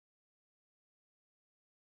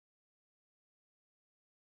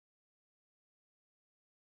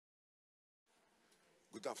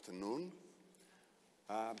Good afternoon.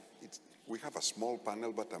 We have a small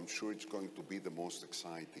panel, but I'm sure it's going to be the most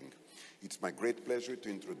exciting. It's my great pleasure to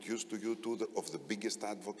introduce to you two of the biggest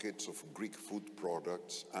advocates of Greek food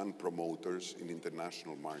products and promoters in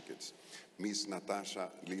international markets, Ms.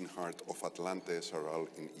 Natasha Linhart of Atlante SRL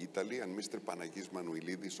in Italy and Mr. Panagis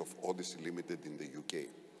Manuilidis of Odyssey Limited in the UK.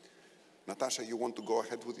 Natasha, you want to go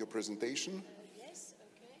ahead with your presentation? Yes,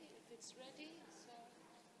 okay, if it's ready. So,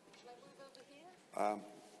 shall I move over here?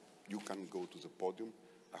 You can go to the podium.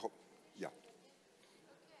 I hope, yeah. Okay,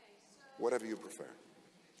 so whatever you prefer.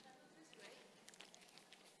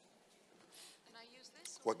 can I use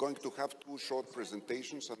this? We're going to have two short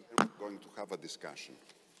presentations and then we're going to have a discussion.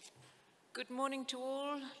 Good morning to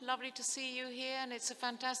all. Lovely to see you here, and it's a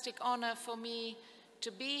fantastic honor for me to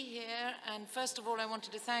be here. And first of all, I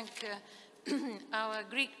wanted to thank our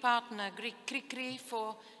Greek partner, Kri Kri,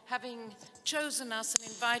 for having chosen us and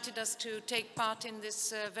invited us to take part in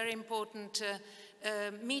this very important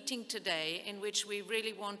meeting today, in which we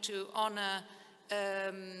really want to honor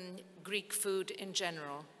Greek food in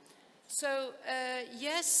general. So,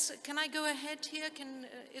 yes, can I go ahead here?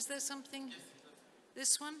 Is there something?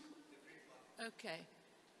 This one? Okay.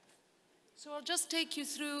 So I'll just take you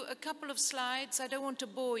through a couple of slides. I don't want to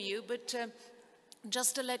bore you, but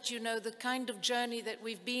just to let you know the kind of journey that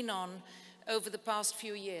we've been on over the past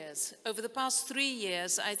few years. Over the past 3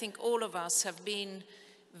 years, I think all of us have been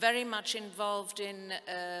very much involved in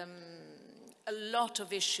a lot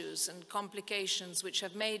of issues and complications which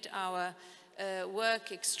have made our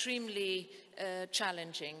work extremely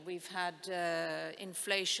challenging. We've had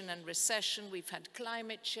inflation and recession, we've had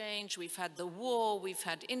climate change, we've had the war, we've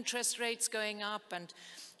had interest rates going up, and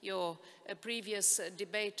your previous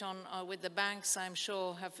debate on with the banks, I'm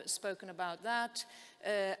sure, have spoken about that.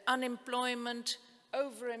 Unemployment,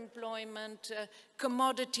 overemployment,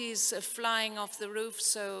 commodities flying off the roof,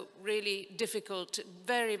 so really difficult,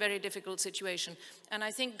 very, very difficult situation. And I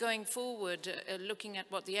think going forward, looking at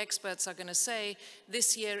what the experts are going to say,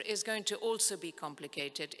 this year is going to also be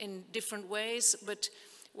complicated in different ways, but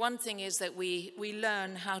one thing is that we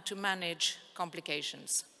learn how to manage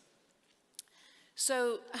complications.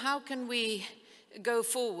 So how can we go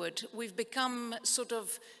forward? We've become sort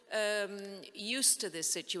of used to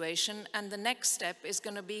this situation, and the next step is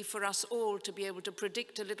going to be for us all to be able to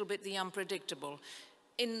predict a little bit the unpredictable.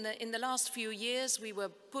 In the last few years, we were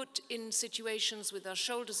put in situations with our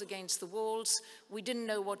shoulders against the walls. We didn't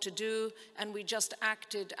know what to do, and we just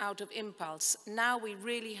acted out of impulse. Now we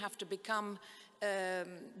really have to become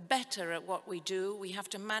better at what we do. We have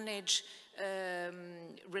to manage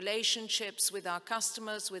relationships with our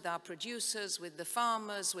customers, with our producers, with the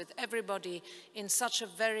farmers, with everybody in such a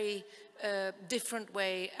very different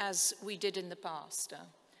way as we did in the past.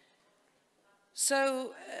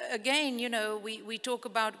 So again, you know, we talk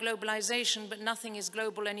about globalization, but nothing is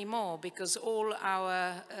global anymore because all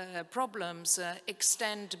our problems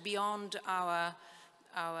extend beyond our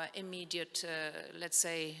immediate, let's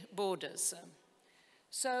say, borders.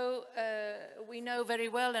 So we know very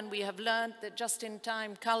well, and we have learned that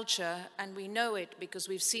just-in-time culture, and we know it because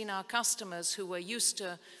we've seen our customers who were used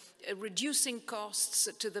to reducing costs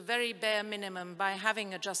to the very bare minimum by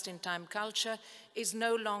having a just-in-time culture, is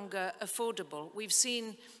no longer affordable. We've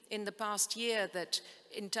seen in the past year that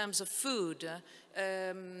in terms of food,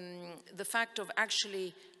 the fact of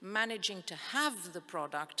actually managing to have the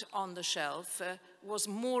product on the shelf was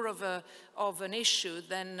more of an issue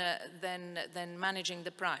than managing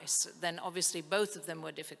the price. Then obviously both of them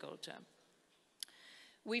were difficult.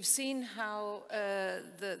 We've seen how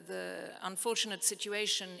the unfortunate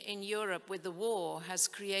situation in Europe with the war has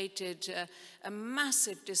created a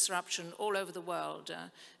massive disruption all over the world.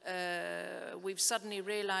 We've suddenly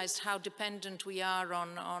realized how dependent we are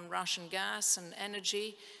on Russian gas and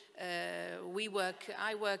energy.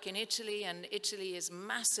 I work in Italy, and Italy is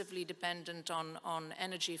massively dependent on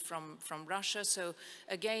energy from Russia. So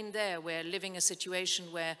again there, we're living a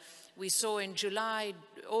situation where we saw in July,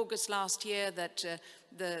 August last year that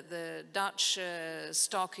the Dutch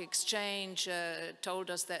stock exchange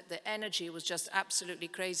told us that the energy was just absolutely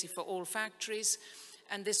crazy for all factories.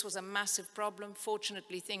 And this was a massive problem.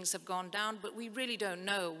 Fortunately, things have gone down, but we really don't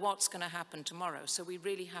know what's going to happen tomorrow. So we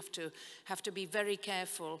really have to be very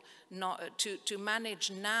careful not to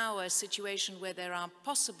manage now a situation where there are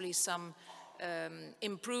possibly some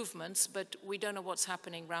improvements, but we don't know what's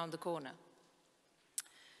happening round the corner.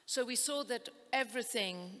 So we saw that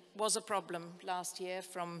everything was a problem last year,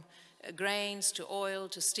 from grains to oil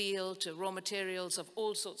to steel to raw materials, of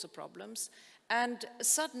all sorts of problems. And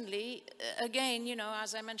suddenly, again, you know,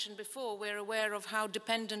 as I mentioned before, we're aware of how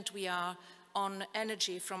dependent we are on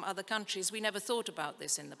energy from other countries. We never thought about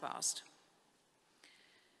this in the past.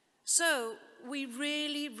 So we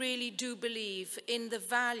really, really do believe in the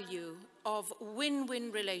value of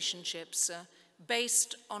win-win relationships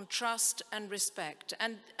based on trust and respect.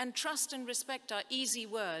 And trust and respect are easy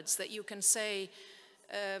words that you can say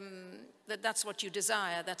that that's what you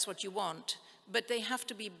desire, that's what you want, but they have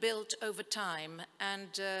to be built over time. And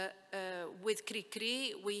with Kri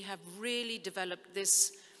Kri, we have really developed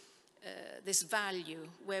this value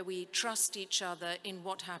where we trust each other in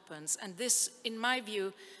what happens. And this, in my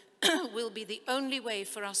view, will be the only way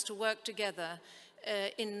for us to work together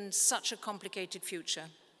in such a complicated future.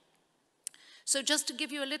 So just to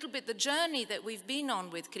give you a little bit the journey that we've been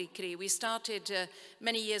on with Kri Kri, we started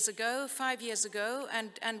many years ago, 5 years ago,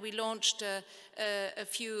 and we launched a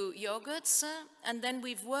few yogurts, and then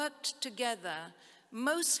we've worked together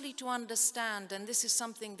mostly to understand, and this is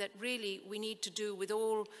something that really we need to do with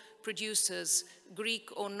all producers, Greek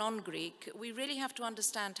or non-Greek, we really have to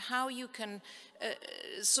understand how you can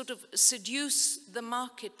sort of seduce the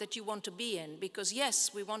market that you want to be in, because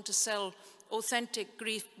yes, we want to sell authentic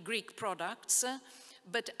Greek products,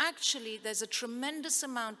 but actually there's a tremendous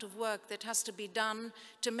amount of work that has to be done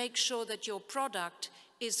to make sure that your product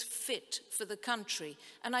is fit for the country.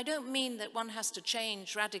 And I don't mean that one has to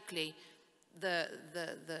change radically the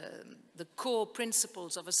core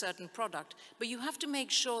principles of a certain product, but you have to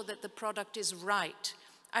make sure that the product is right.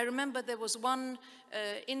 I remember there was one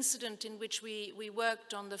incident in which we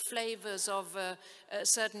worked on the flavors of a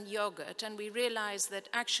certain yogurt, and we realized that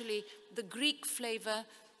actually the Greek flavor,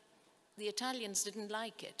 the Italians didn't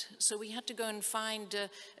like it. So we had to go and find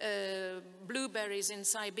blueberries in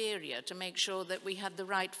Siberia to make sure that we had the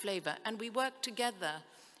right flavor. And we worked together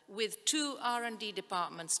with 2 R&D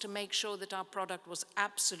departments to make sure that our product was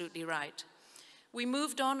absolutely right. We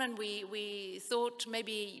moved on and we thought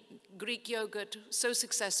maybe Greek yogurt so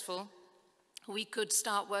successful, we could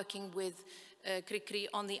start working with Kri Kri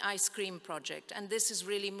on the ice cream project. And this has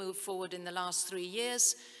really moved forward in the last 3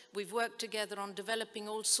 years. We've worked together on developing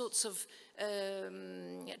all sorts of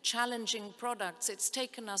challenging products. It's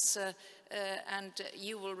taken us, and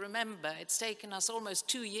you will remember, it's taken us almost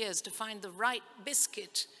 2 years to find the right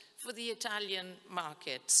biscuit for the Italian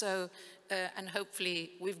market. So, and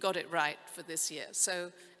hopefully we've got it right for this year.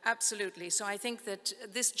 So absolutely. So I think that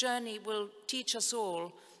this journey will teach us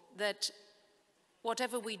all that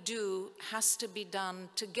whatever we do has to be done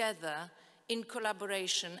together in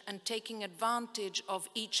collaboration and taking advantage of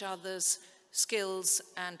each other's skills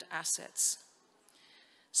and assets.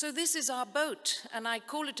 So this is our boat, and I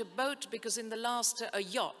call it a boat because in the last, a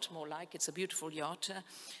yacht more like, it's a beautiful yacht,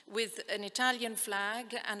 with an Italian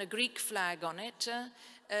flag and a Greek flag on it,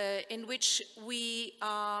 in which we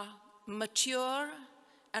are mature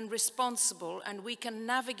and responsible, and we can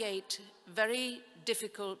navigate very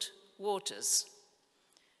difficult waters.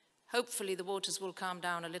 Hopefully the waters will calm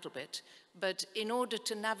down a little bit, but in order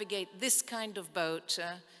to navigate this kind of boat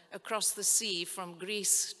across the sea from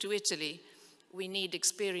Greece to Italy, we need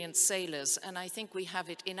experienced sailors, and I think we have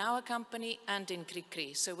it in our company and in Kri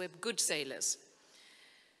Kri, so we're good sailors.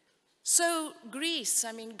 So Greece,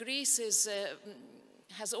 I mean, Greece is,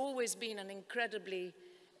 has always been an incredibly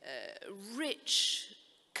rich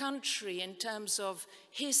country in terms of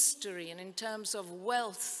history and in terms of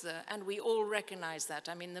wealth, and we all recognize that.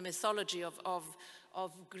 I mean, the mythology of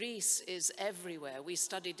Greece is everywhere. We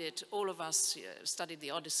studied it, all of us studied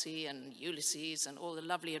the Odyssey and Ulysses and all the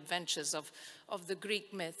lovely adventures of the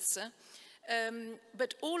Greek myths.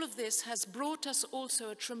 But all of this has brought us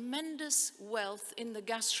also a tremendous wealth in the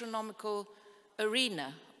gastronomical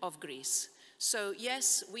arena of Greece. So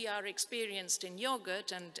yes, we are experienced in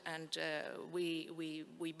yogurt, and we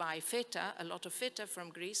buy feta, a lot of feta from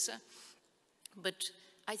Greece, but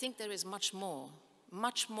I think there is much more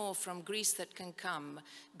from Greece that can come.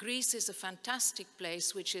 Greece is a fantastic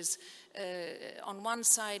place, which is, on one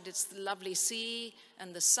side it's the lovely sea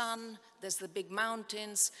and the sun, there's the big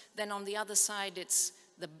mountains, then on the other side it's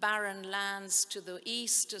the barren lands to the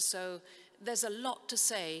east, so there's a lot to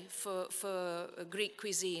say for Greek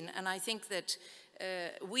cuisine, and I think that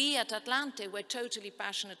we at Atlante, we're totally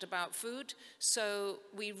passionate about food, so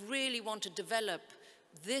we really want to develop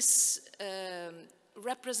this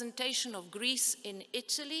representation of Greece in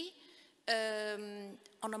Italy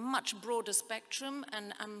on a much broader spectrum,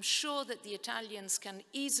 and I'm sure that the Italians can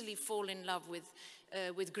easily fall in love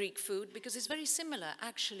with Greek food because it's very similar,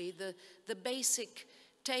 actually. The basic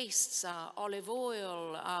tastes, our olive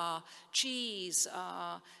oil, our cheese,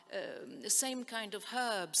 our the same kind of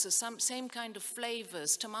herbs, the same kind of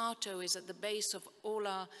flavors. Tomato is at the base of all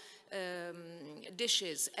our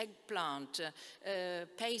dishes, eggplant,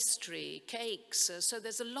 pastry, cakes. So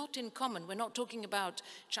there's a lot in common. We're not talking about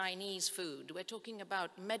Chinese food. We're talking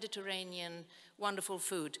about Mediterranean wonderful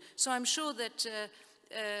food. So I'm sure that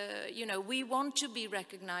you know, we want to be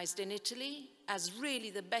recognized in Italy as really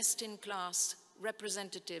the best-in-class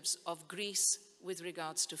representatives of Greece with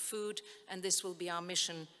regards to food, and this will be our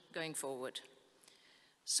mission going forward.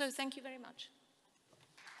 So thank you very much.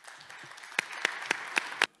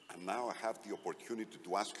 And now I have the opportunity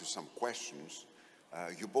to ask you some questions.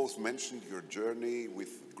 You both mentioned your journey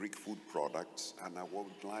with Greek food products, and I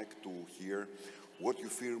would like to hear what you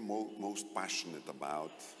feel most passionate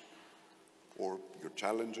about, or your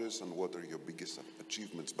challenges, and what are your biggest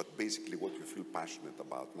achievements, but basically what you feel passionate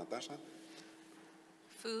about. Natasha?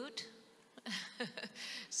 Food.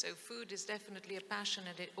 So food is definitely a passion,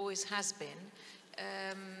 and it always has been.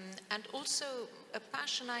 And also a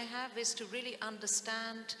passion I have is to really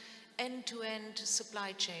understand end-to-end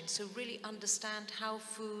supply chain, so really understand how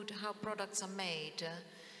food, how products are made,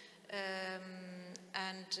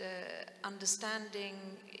 and understanding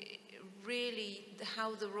really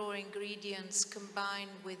how the raw ingredients combine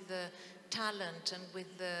with the talent and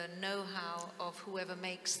with the know-how of whoever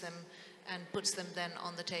makes them and puts them then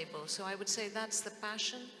on the table. So I would say that's the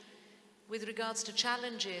passion. With regards to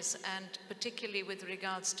challenges, and particularly with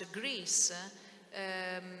regards to Greece,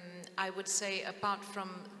 I would say, apart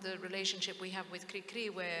from the relationship we have with Kri Kri,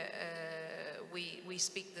 where we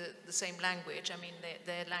speak the same language, I mean,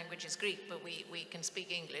 their language is Greek, but we can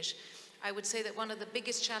speak English. I would say that one of the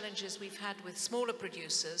biggest challenges we've had with smaller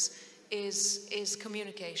producers is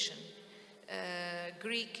communication.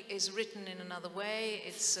 Greek is written in another way,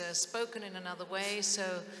 it's spoken in another way,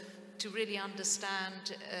 so to really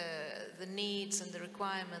understand the needs and the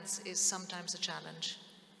requirements is sometimes a challenge.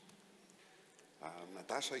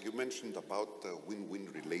 Natasha, you mentioned about win-win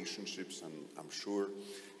relationships, and I'm sure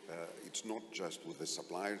it's not just with the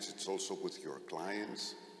suppliers, it's also with your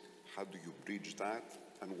clients. How do you bridge that?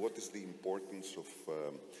 And what is the importance of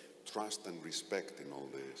trust and respect in all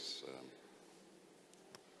this?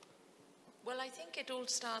 Well, I think it all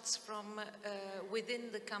starts from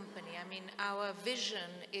within the company. I mean, our vision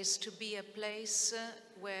is to be a place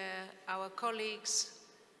where our colleagues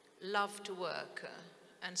love to work.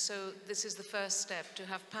 And so this is the first step, to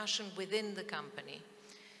have passion within the company.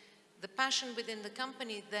 The passion within the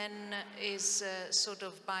company then is sort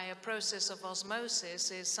of by a process of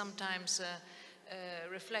osmosis, is sometimes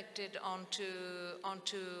reflected onto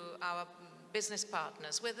our business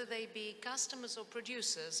partners, whether they be customers or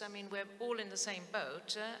producers. I mean, we're all in the same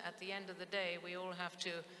boat. At the end of the day, we all have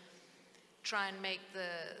to try and make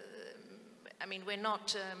I mean, we're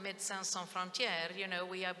not Médecins Sans Frontières, you know,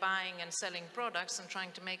 we are buying and selling products and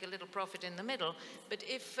trying to make a little profit in the middle. But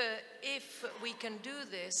if we can do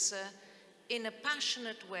this in a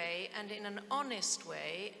passionate way and in an honest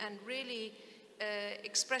way, and really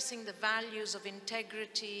expressing the values of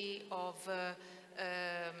integrity, of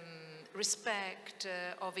respect,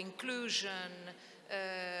 of inclusion,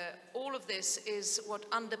 all of this is what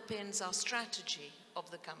underpins our strategy of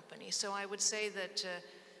the company. So I would say that,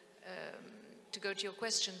 to go to your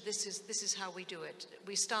question, this is how we do it.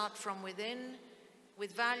 We start from within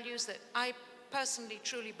with values that I personally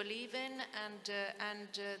truly believe in, and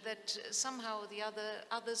that somehow the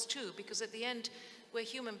others too, because at the end we're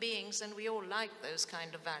human beings and we all like those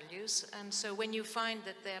kind of values. And so when you find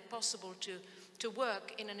that they're possible to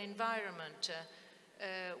work in an environment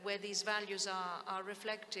where these values are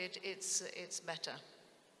reflected, it's better.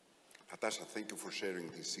 Natasha, thank you for sharing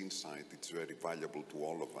this insight. It's very valuable to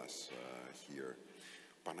all of us here.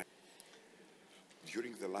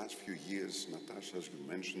 During the last few years, Natasha, as you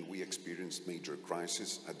mentioned, we experienced major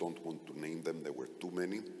crises. I don't want to name them, there were too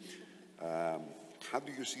many. How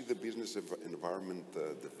do you see the business environment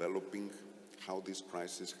developing? How these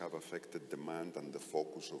crises have affected demand and the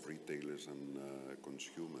focus of retailers and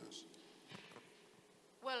consumers?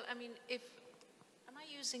 Well, I mean, am I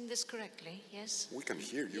using this correctly? Yes? We can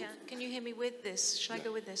hear you. Yeah, can you hear me with this? Shall I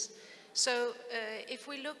go with this? So if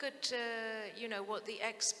we look at, you know, what the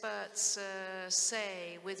experts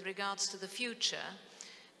say with regards to the future,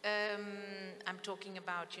 I'm talking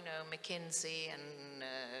about, you know, McKinsey and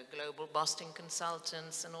Global Boston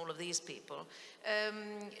Consultants and all of these people.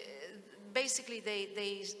 Basically,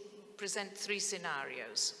 they present three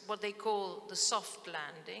scenarios. What they call the soft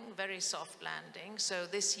landing, very soft landing. So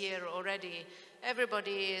this year already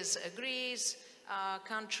everybody agrees our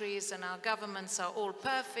countries and our governments are all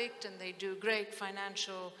perfect and they do great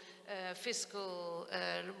financial fiscal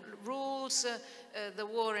rules. The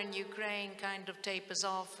war in Ukraine kind of tapers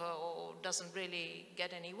off or doesn't really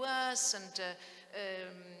get any worse, and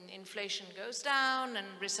inflation goes down and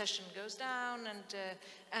recession goes down,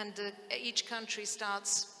 and each country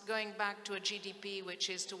starts going back to a GDP which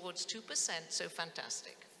is towards 2%, so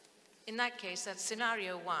fantastic. In that case, that's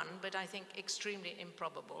scenario one, but I think extremely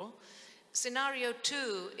improbable. Scenario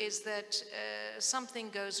two is that something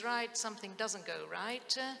goes right, something doesn't go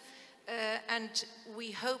right, and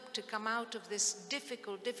we hope to come out of this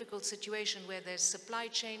difficult situation where there's supply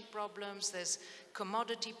chain problems, there's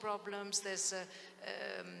commodity problems, there's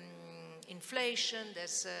inflation,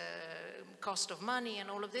 there's cost of money and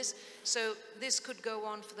all of this. So this could go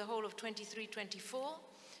on for the whole of 23-24.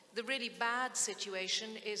 The really bad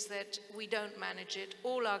situation is that we don't manage it.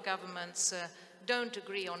 All our governments don't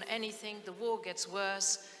agree on anything. The war gets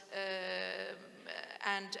worse.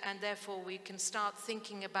 And therefore we can start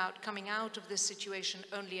thinking about coming out of this situation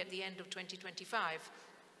only at the end of 2025.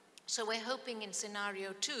 So we're hoping in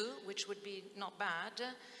scenario two, which would be not bad.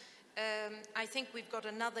 I think we've got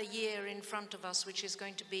another year in front of us which is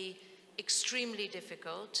going to be extremely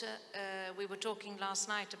difficult. We were talking last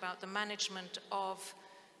night about the management of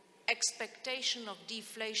expectation of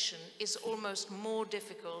deflation is almost more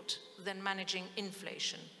difficult than managing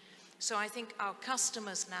inflation. So I think our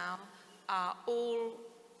customers now are all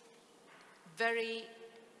very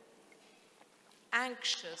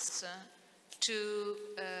anxious to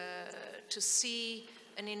see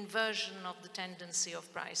an inversion of the tendency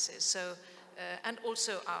of prices. So, and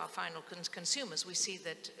also our final consumers, we see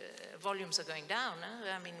that volumes are going down.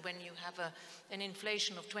 I mean, when you have an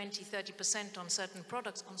inflation of 20–30% on certain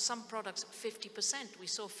products, on some products 50%. We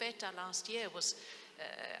saw feta last year was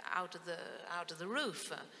out of the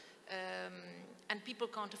roof. And people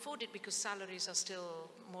can't afford it because salaries are still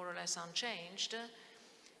more or less unchanged.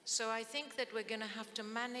 So I think that we're going to have to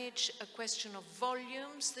manage a question of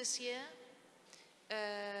volumes this year,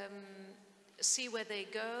 see where they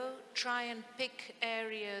go, try and pick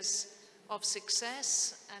areas of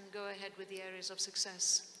success and go ahead with the areas of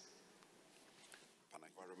success.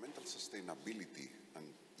 Environmental sustainability and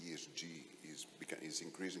ESG is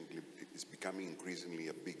becoming increasingly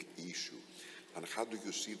a big issue. And how do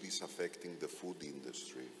you see this affecting the food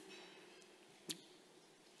industry?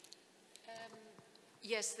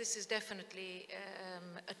 Yes, this is definitely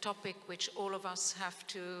a topic which all of us have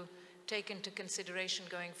to take into consideration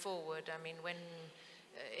going forward. I mean, when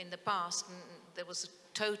in the past there was a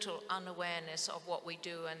total unawareness of what we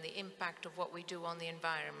do and the impact of what we do on the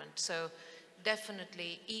environment. So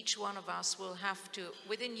definitely each one of us will have to,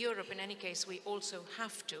 within Europe in any case, we also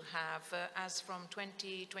have to have, as from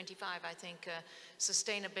 2025, I think, a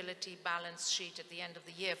sustainability balance sheet at the end of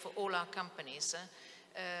the year for all our companies.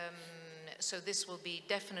 So this will be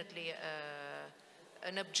definitely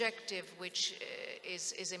an objective which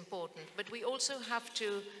is important. But we also have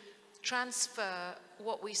to transfer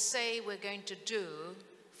what we say we're going to do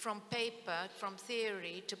from paper, from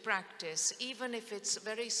theory to practice, even if it's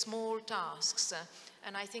very small tasks.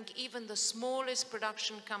 And I think even the smallest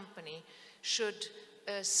production company should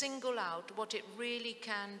single out what it really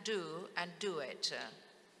can do and do it.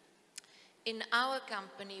 In our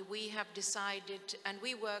company, we have decided, and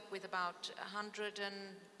we work with about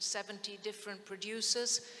 170 different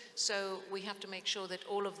producers, so we have to make sure that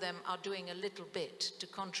all of them are doing a little bit to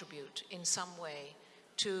contribute in some way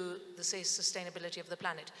to the sustainability of the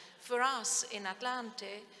planet. For us in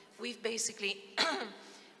Atlante, we've basically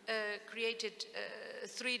created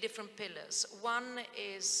three different pillars. One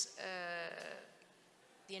is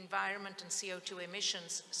the environment and CO2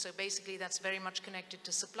 emissions. So basically that's very much connected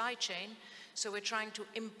to supply chain. So we're trying to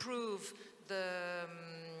improve the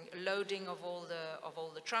loading of all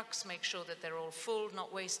the trucks, make sure that they're all full,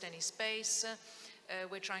 not waste any space.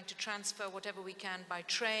 We're trying to transfer whatever we can by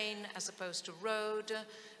train as opposed to road,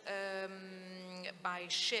 by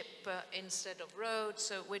ship instead of road.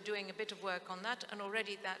 So we're doing a bit of work on that, and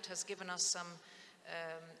already that has given us some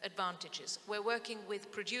advantages. We're working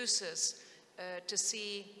with producers to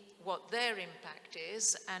see what their impact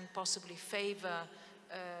is and possibly favor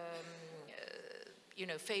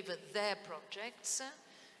favor their projects.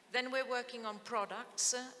 Then we're working on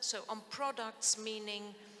products. So on products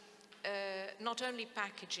meaning not only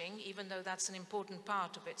packaging, even though that's an important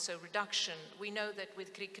part of it, so reduction. We know that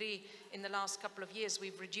with Kri Kri in the last couple of years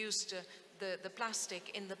we've reduced the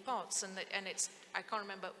plastic in the pots, and it's, I can't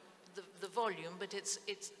remember the volume, but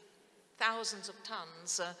it's thousands of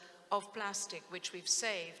tons of plastic which we've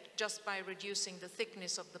saved just by reducing the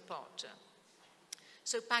thickness of the pot.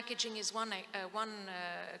 So packaging is one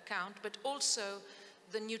count, but also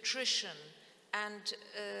the nutrition and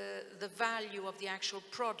the value of the actual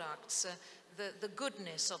products, the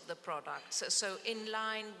goodness of the products. So in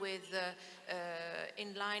line with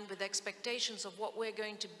expectations of what we're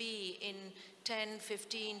going to be in 10,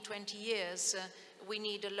 15, 20 years, we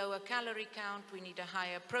need a lower calorie count, we need a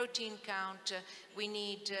higher protein count, we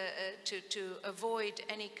need to avoid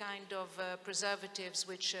any kind of preservatives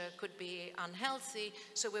which could be unhealthy,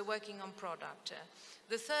 so we're working on product.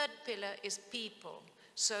 The third pillar is people.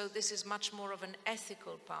 So this is much more of an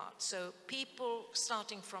ethical part. So people,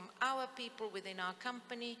 starting from our people within our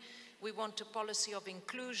company, we want a policy of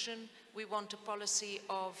inclusion, we want a policy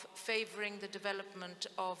of favoring the development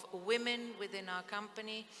of women within our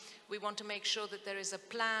company. We want to make sure that there is a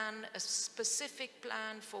plan, a specific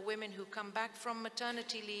plan for women who come back from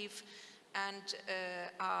maternity leave and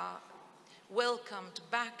are welcomed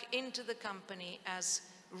back into the company as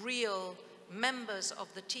real members of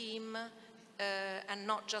the team, and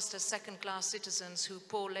not just as second-class citizens who,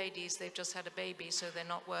 poor ladies, they've just had a baby, so they're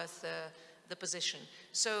not worth the position.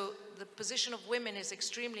 So the position of women is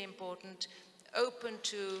extremely important, open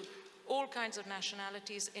to all kinds of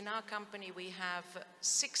nationalities. In our company, we have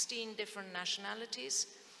 16 different nationalities.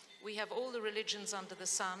 We have all the religions under the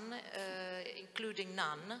sun, including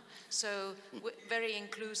none. So very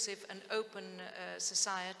inclusive and open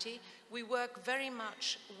society. We work very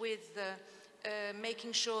much with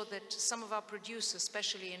making sure that some of our producers,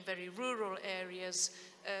 especially in very rural areas,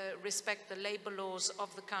 respect the labor laws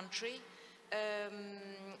of the country.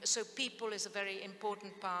 So people is a very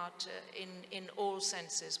important part in all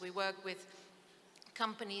senses. We work with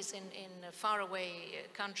companies in faraway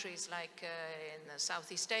countries like in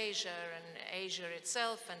Southeast Asia and Asia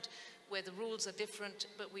itself, and where the rules are different,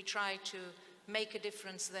 but we try to make a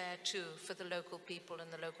difference there too for the local people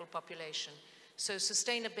and the local population. So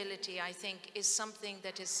sustainability, I think, is something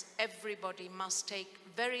that everybody must take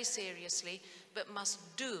very seriously, but must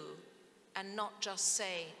do and not just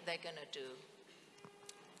say they're going to do.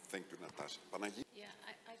 Thank you, Natasha. Yeah,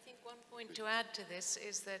 I think one point to add to this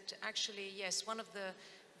is that actually, yes, one of the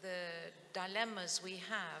dilemmas we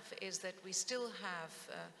have is that we still have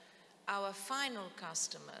our final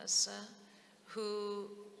customers who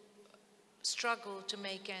struggle to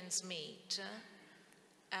make ends meet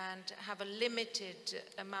and have a limited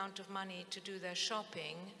amount of money to do their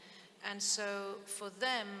shopping. And so for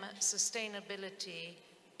them, sustainability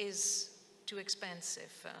is too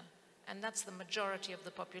expensive. And that's the majority of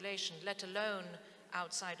the population, let alone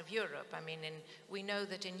outside of Europe. I mean, we know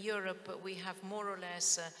that in Europe we have more or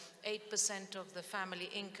less 8% of the family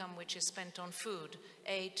income which is spent on food,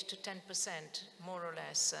 8 to 10%, more or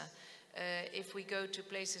less. If we go to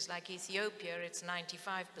places like Ethiopia, it's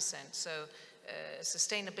 95%. So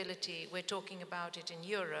sustainability, we're talking about it in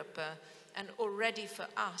Europe, and already for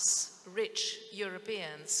us, rich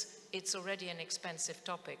Europeans, it's already an expensive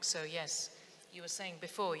topic. So yes, you were saying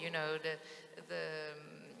before, you know,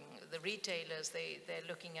 the retailers, they're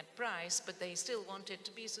looking at price, but they still want it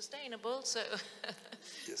to be sustainable. So,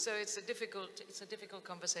 yes. So it's a difficult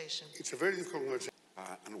conversation. It's a very difficult conversation.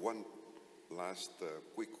 And one last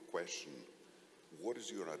quick question. What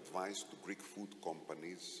is your advice to Greek food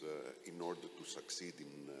companies in order to succeed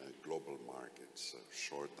in global markets?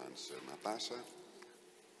 Short answer, Natasha.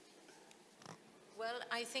 Well,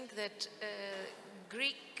 I think that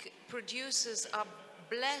Greek producers are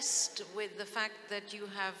blessed with the fact that you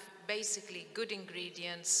have basically good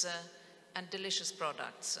ingredients and delicious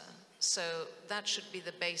products. So that should be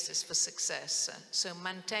the basis for success. So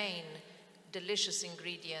maintain delicious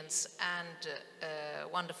ingredients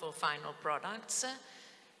and wonderful final products.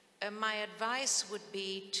 My advice would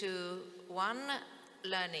be to, one,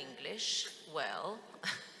 learn English well.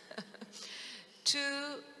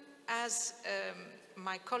 Two, as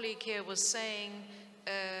my colleague here was saying,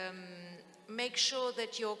 make sure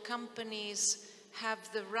that your companies have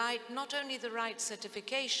the right, not only the right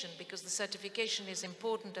certification, because the certification is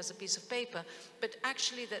important as a piece of paper, but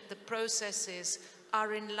actually that the processes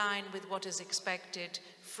are in line with what is expected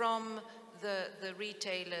from the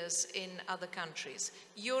retailers in other countries.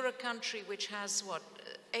 You're a country which has, what,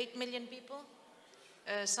 8 million people?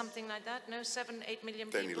 Something like that, no? 7, 8 million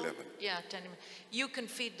people? 10, 11. Yeah, 10 million. You can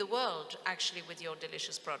feed the world, actually, with your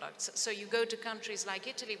delicious products. So you go to countries like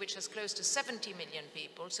Italy, which has close to 70 million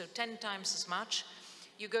people, so 10 times as much.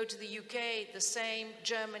 You go to the UK, the same,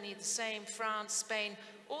 Germany, the same, France, Spain,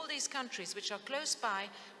 all these countries which are close by,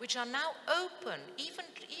 which are now open,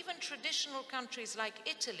 even traditional countries like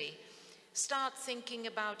Italy, start thinking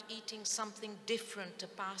about eating something different to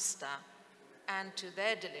pasta and to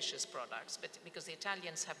their delicious products, but because the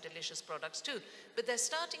Italians have delicious products too. But they're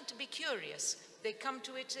starting to be curious. They come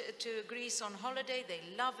to Greece on holiday, they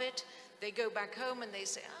love it, they go back home and they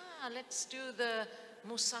say, let's do the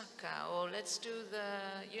moussaka, or let's do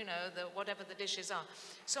the whatever the dishes are.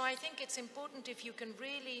 So I think it's important if you can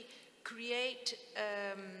really create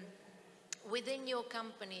within your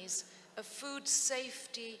companies a food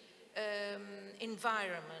safety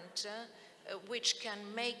environment which can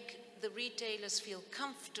make the retailers feel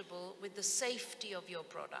comfortable with the safety of your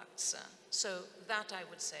products. So that, I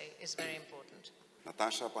would say, is very important.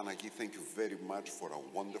 Natasha, Panagi, thank you very much for a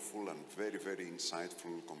wonderful and very, very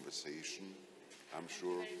insightful conversation. I'm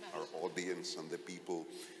sure our audience and the people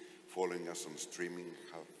following us on streaming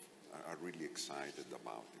are really excited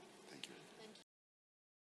about it.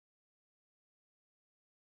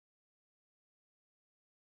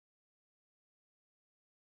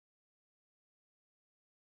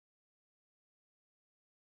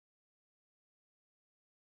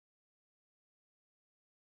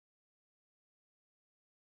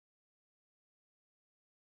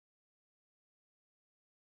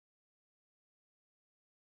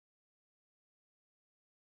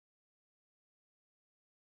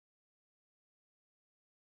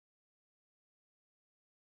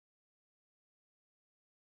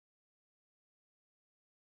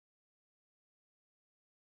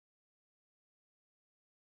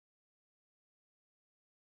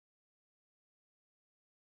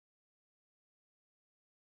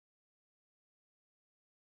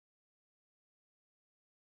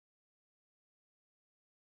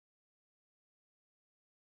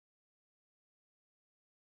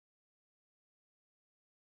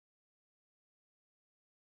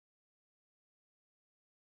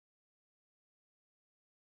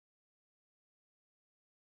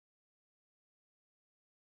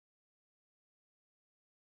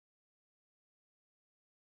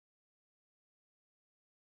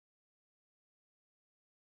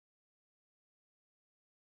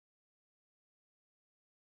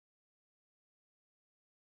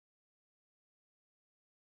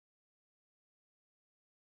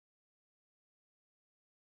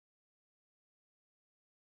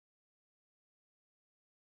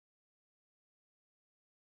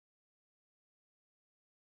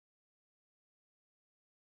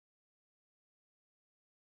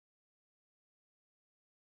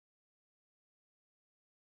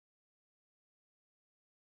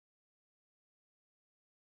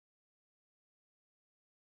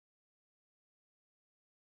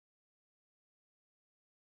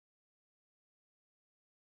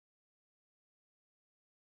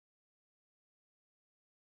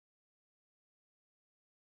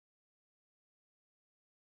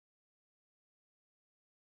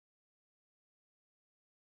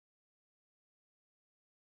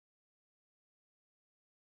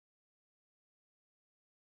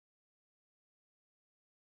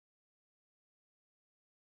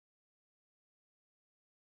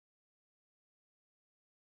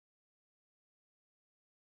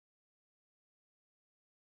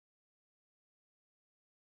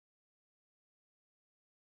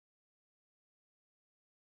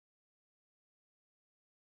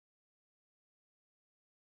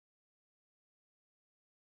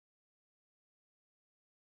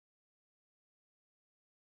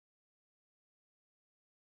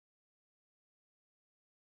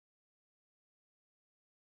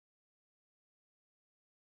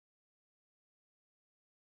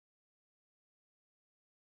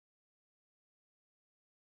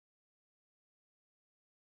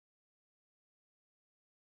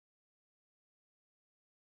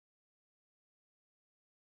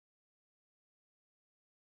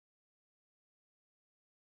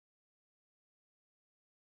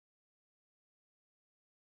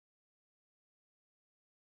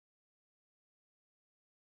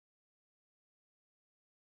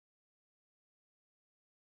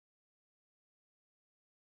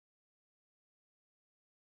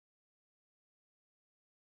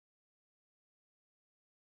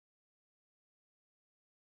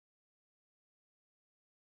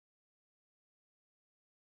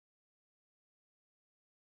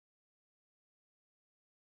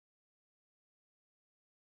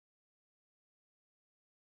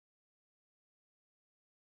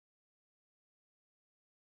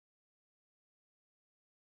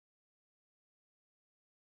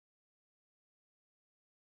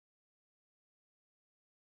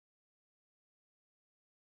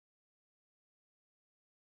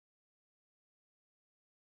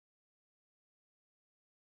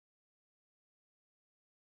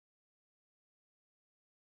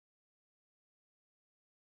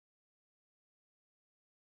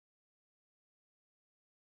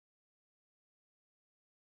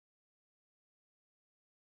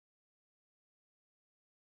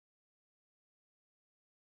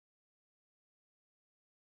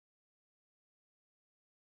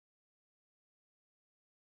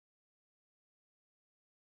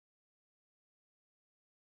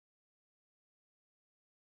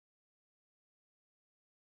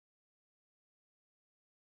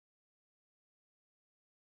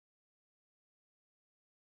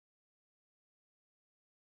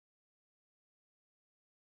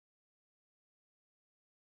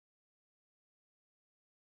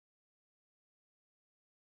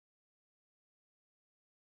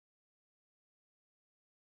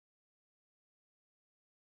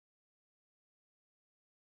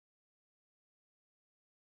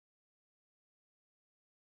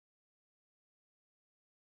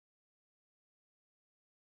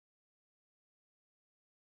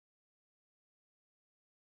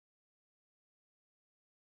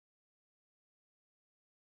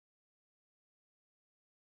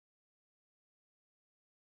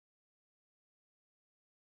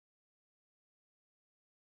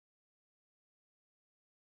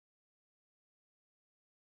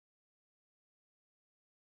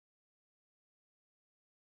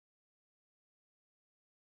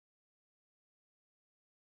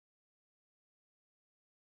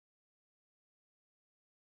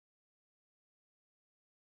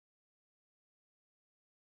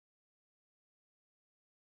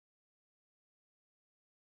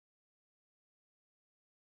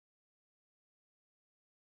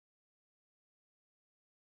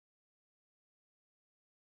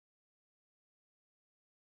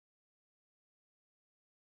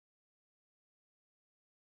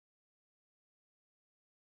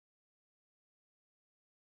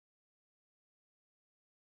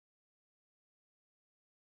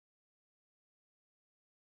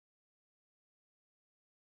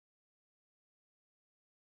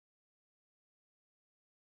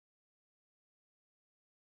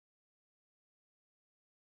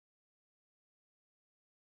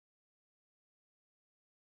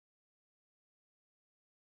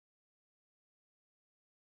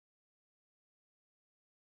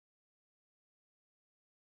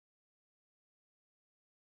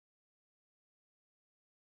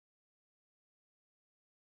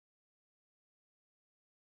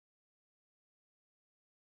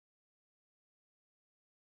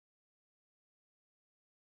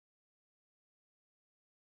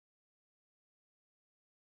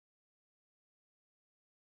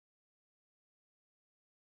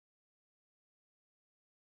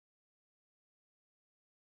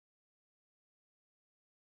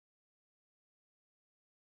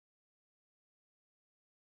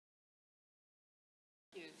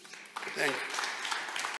 Thank you.